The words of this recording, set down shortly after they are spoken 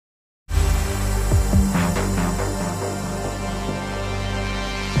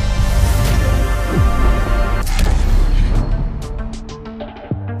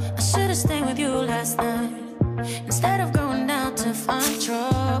last night. Instead of going out to find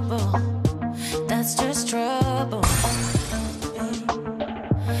trouble, that's just trouble.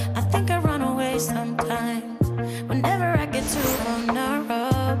 I think I run away sometimes whenever I get too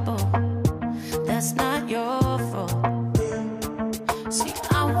vulnerable. That's not your fault. See,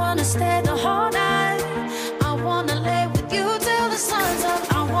 I wanna stay the whole night. I wanna lay with you till the sun's up.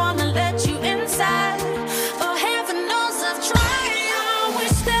 I wanna let you inside. Oh, heaven knows I've tried. I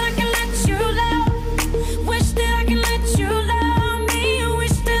wish that I could let you love. Wish that I could let you love me.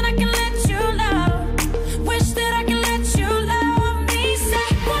 Wish that I could let you love. Wish that I could let you love me. Say,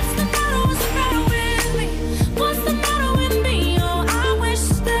 what's the matter? What's the matter with me? What's the matter with me? Oh, I wish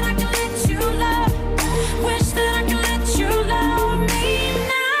that I could let you love. Wish that I could let you love me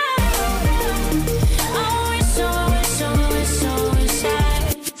now. I wish, I wish, I wish, I wish I.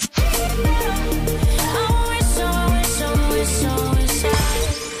 I wish, I wish, I wish, I wish I.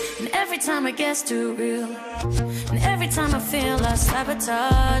 And every time it gets too real, and every time I feel I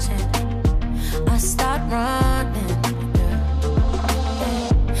sabotage it, I start running.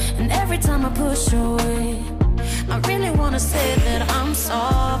 And every time I push away, I really wanna say that I'm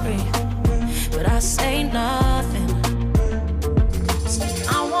sorry, but I say nothing.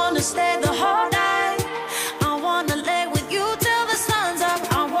 I wanna stay the